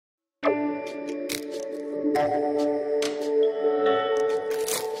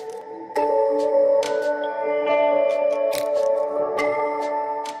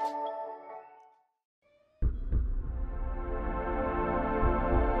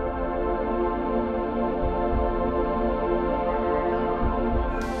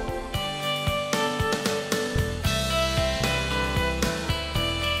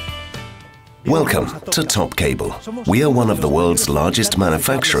Welcome to Top Cable. We are one of the world's largest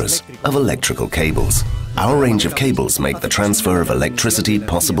manufacturers of electrical cables. Our range of cables make the transfer of electricity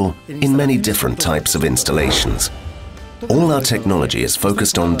possible in many different types of installations. All our technology is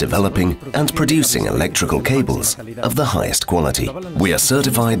focused on developing and producing electrical cables of the highest quality. We are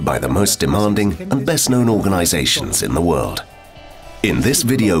certified by the most demanding and best-known organizations in the world. In this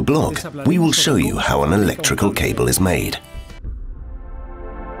video blog, we will show you how an electrical cable is made.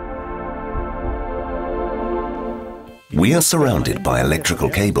 We are surrounded by electrical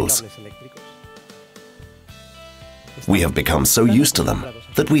cables. We have become so used to them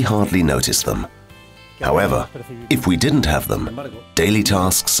that we hardly notice them. However, if we didn't have them, daily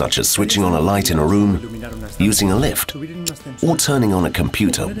tasks such as switching on a light in a room, using a lift, or turning on a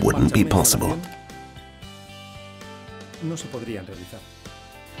computer wouldn't be possible.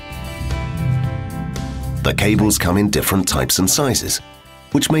 The cables come in different types and sizes,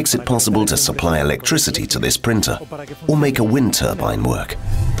 which makes it possible to supply electricity to this printer or make a wind turbine work.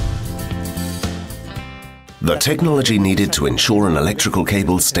 The technology needed to ensure an electrical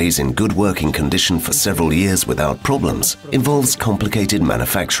cable stays in good working condition for several years without problems involves complicated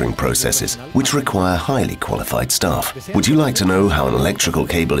manufacturing processes which require highly qualified staff. Would you like to know how an electrical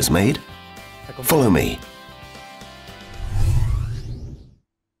cable is made? Follow me.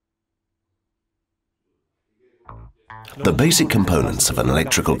 The basic components of an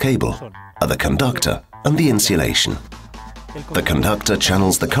electrical cable are the conductor and the insulation. The conductor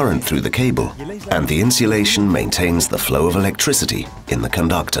channels the current through the cable, and the insulation maintains the flow of electricity in the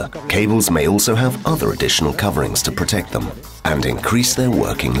conductor. Cables may also have other additional coverings to protect them and increase their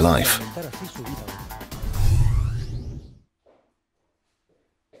working life.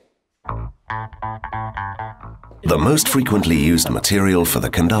 The most frequently used material for the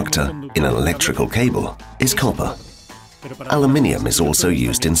conductor in an electrical cable is copper. Aluminium is also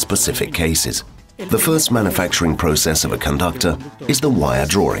used in specific cases. The first manufacturing process of a conductor is the wire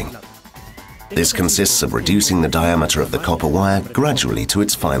drawing. This consists of reducing the diameter of the copper wire gradually to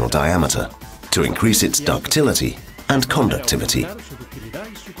its final diameter to increase its ductility and conductivity.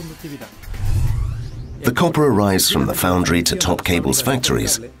 The copper arrives from the foundry to Top Cable's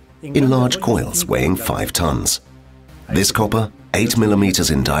factories in large coils weighing 5 tons. This copper, 8 millimeters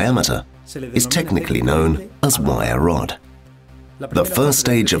in diameter, is technically known as wire rod. The first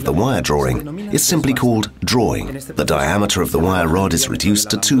stage of the wire drawing is simply called drawing. The diameter of the wire rod is reduced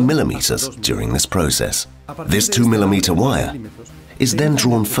to 2 millimeters during this process. This 2 millimeter wire is then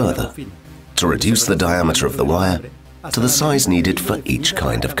drawn further to reduce the diameter of the wire to the size needed for each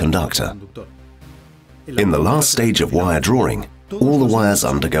kind of conductor. In the last stage of wire drawing, all the wires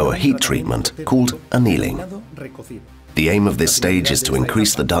undergo a heat treatment called annealing. The aim of this stage is to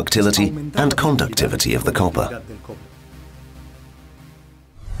increase the ductility and conductivity of the copper.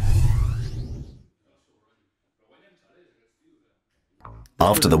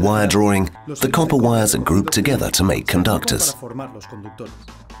 After the wire drawing, the copper wires are grouped together to make conductors.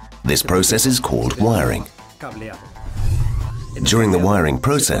 This process is called wiring. During the wiring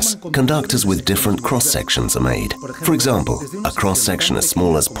process, conductors with different cross-sections are made. For example, a cross-section as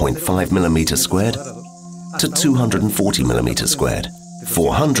small as 0.5 millimeters squared to 240 millimeters squared,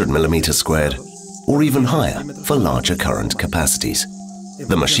 400 millimeters squared, or even higher for larger current capacities.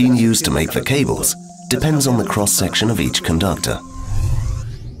 The machine used to make the cables depends on the cross-section of each conductor.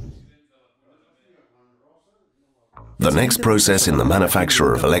 The next process in the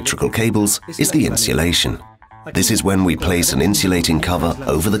manufacture of electrical cables is the insulation. This is when we place an insulating cover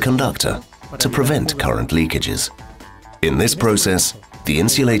over the conductor to prevent current leakages. In this process, the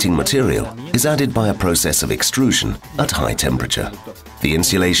insulating material is added by a process of extrusion at high temperature. The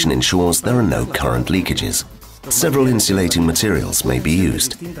insulation ensures there are no current leakages. Several insulating materials may be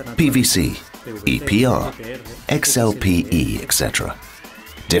used: PVC, EPR, XLPE, etc.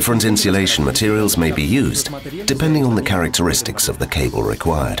 Different insulation materials may be used depending on the characteristics of the cable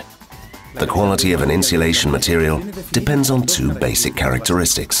required. The quality of an insulation material depends on 2 basic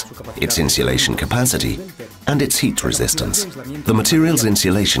characteristics: its insulation capacity and its heat resistance. The material's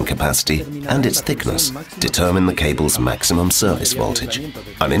insulation capacity and its thickness determine the cable's maximum service voltage.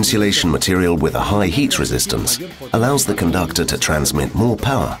 An insulation material with a high heat resistance allows the conductor to transmit more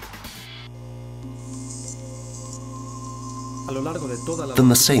power. than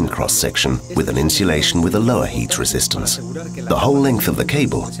the same cross-section with an insulation with a lower heat resistance. The whole length of the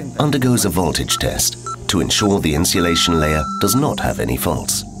cable undergoes a voltage test to ensure the insulation layer does not have any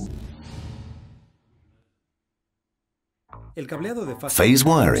faults. Phase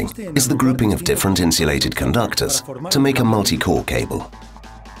wiring is the grouping of different insulated conductors to make a multi-core cable.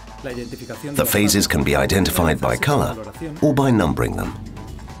 The phases can be identified by color or by numbering them.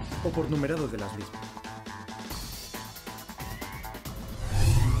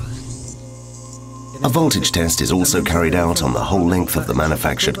 A voltage test is also carried out on the whole length of the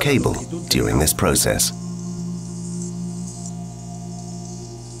manufactured cable during this process.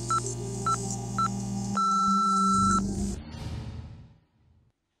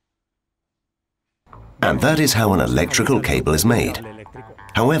 And that is how an electrical cable is made.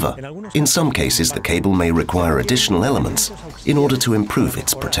 However, in some cases the cable may require additional elements in order to improve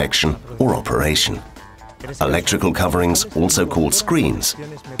its protection or operation. Electrical coverings, also called screens,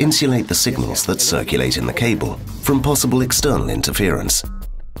 insulate the signals that circulate in the cable from possible external interference.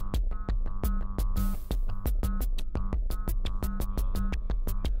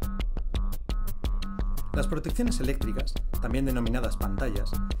 Las protecciones eléctricas, también denominadas pantallas,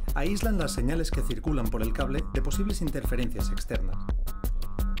 aíslan las señales que circulan por el cable de posibles interferencias externas.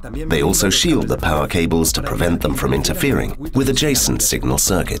 They also shield the power cables to prevent them from interfering with adjacent signal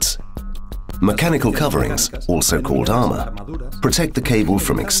circuits. Mechanical coverings, also called armor, protect the cable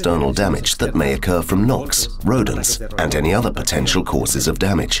from external damage that may occur from knocks, rodents, and any other potential causes of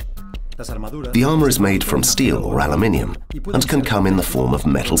damage. The armor is made from steel or aluminium and can come in the form of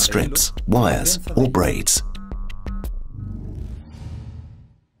metal strips, wires, or braids.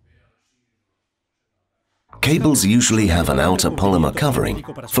 Cables usually have an outer polymer covering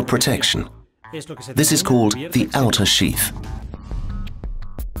for protection. This is called the outer sheath.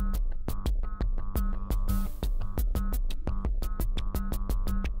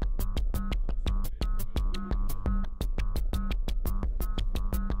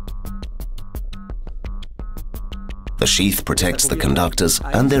 The sheath protects the conductors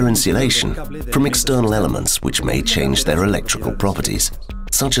and their insulation from external elements which may change their electrical properties,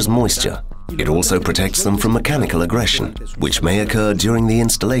 such as moisture. It also protects them from mechanical aggression, which may occur during the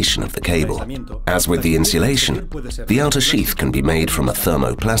installation of the cable. As with the insulation, the outer sheath can be made from a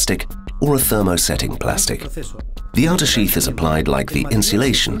thermoplastic or a thermosetting plastic. The outer sheath is applied like the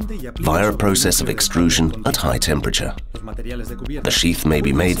insulation via a process of extrusion at high temperature. The sheath may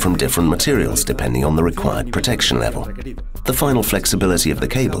be made from different materials depending on the required protection level, the final flexibility of the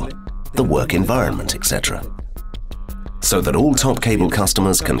cable, the work environment, etc. So that all top cable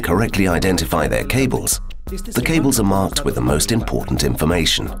customers can correctly identify their cables, the cables are marked with the most important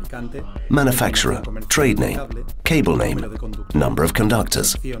information: manufacturer, trade name, cable name, number of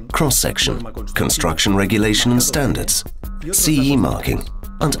conductors, cross-section, construction regulation and standards, CE marking,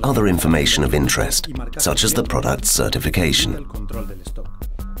 and other information of interest, such as the product certification.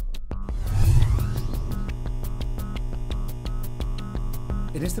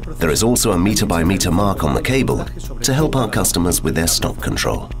 There is also a meter-by-meter mark on the cable to help our customers with their stock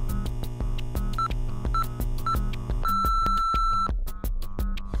control.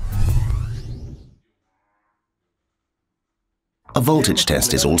 A voltage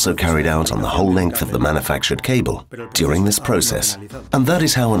test is also carried out on the whole length of the manufactured cable during this process, and that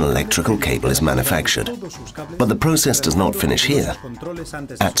is how an electrical cable is manufactured. But the process does not finish here.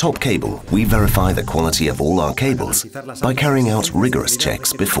 At Top Cable, we verify the quality of all our cables by carrying out rigorous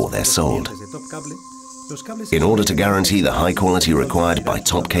checks before they're sold. In order to guarantee the high quality required by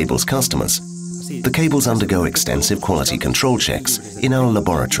Top Cable's customers, the cables undergo extensive quality control checks in our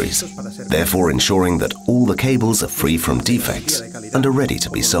laboratories, therefore ensuring that all the cables are free from defects and are ready to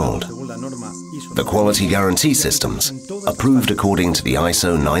be sold. The quality guarantee systems, approved according to the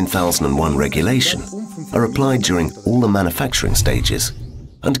ISO 9001 regulation, are applied during all the manufacturing stages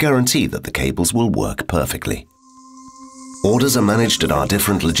and guarantee that the cables will work perfectly. Orders are managed at our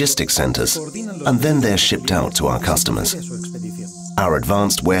different logistics centers and then they're shipped out to our customers. Our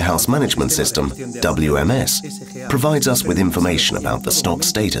Advanced Warehouse Management System, WMS, provides us with information about the stock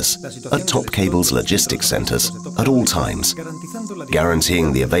status at Top Cable's logistics centers at all times,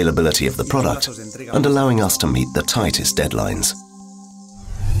 guaranteeing the availability of the product and allowing us to meet the tightest deadlines.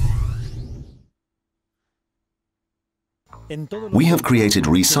 We have created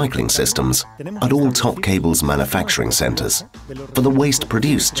recycling systems at all Top Cable's manufacturing centers for the waste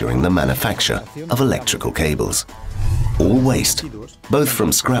produced during the manufacture of electrical cables. All waste, both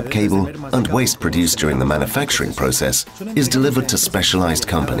from scrap cable and waste produced during the manufacturing process, is delivered to specialized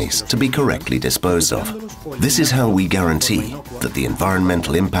companies to be correctly disposed of. This is how we guarantee that the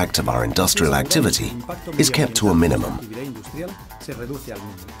environmental impact of our industrial activity is kept to a minimum. se reduce al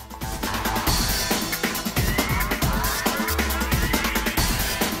mínimo.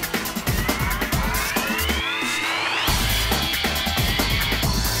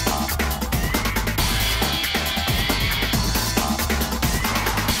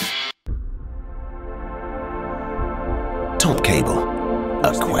 Top cable,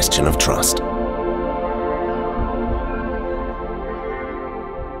 a question of trust.